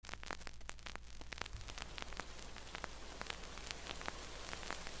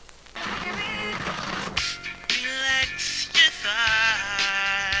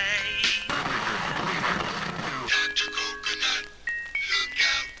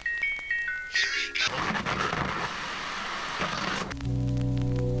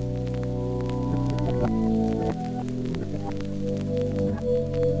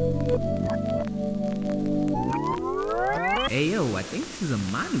Ayo, I think this is a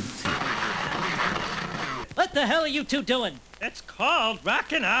Manu tip. What the hell are you two doing? That's called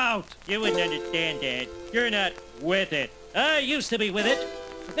rocking out. You wouldn't understand, Dad. You're not with it. I used to be with it.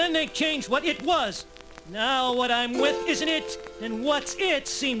 Then they changed what it was. Now what I'm with isn't it. And what's it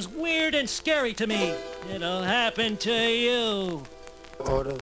seems weird and scary to me. It'll happen to you.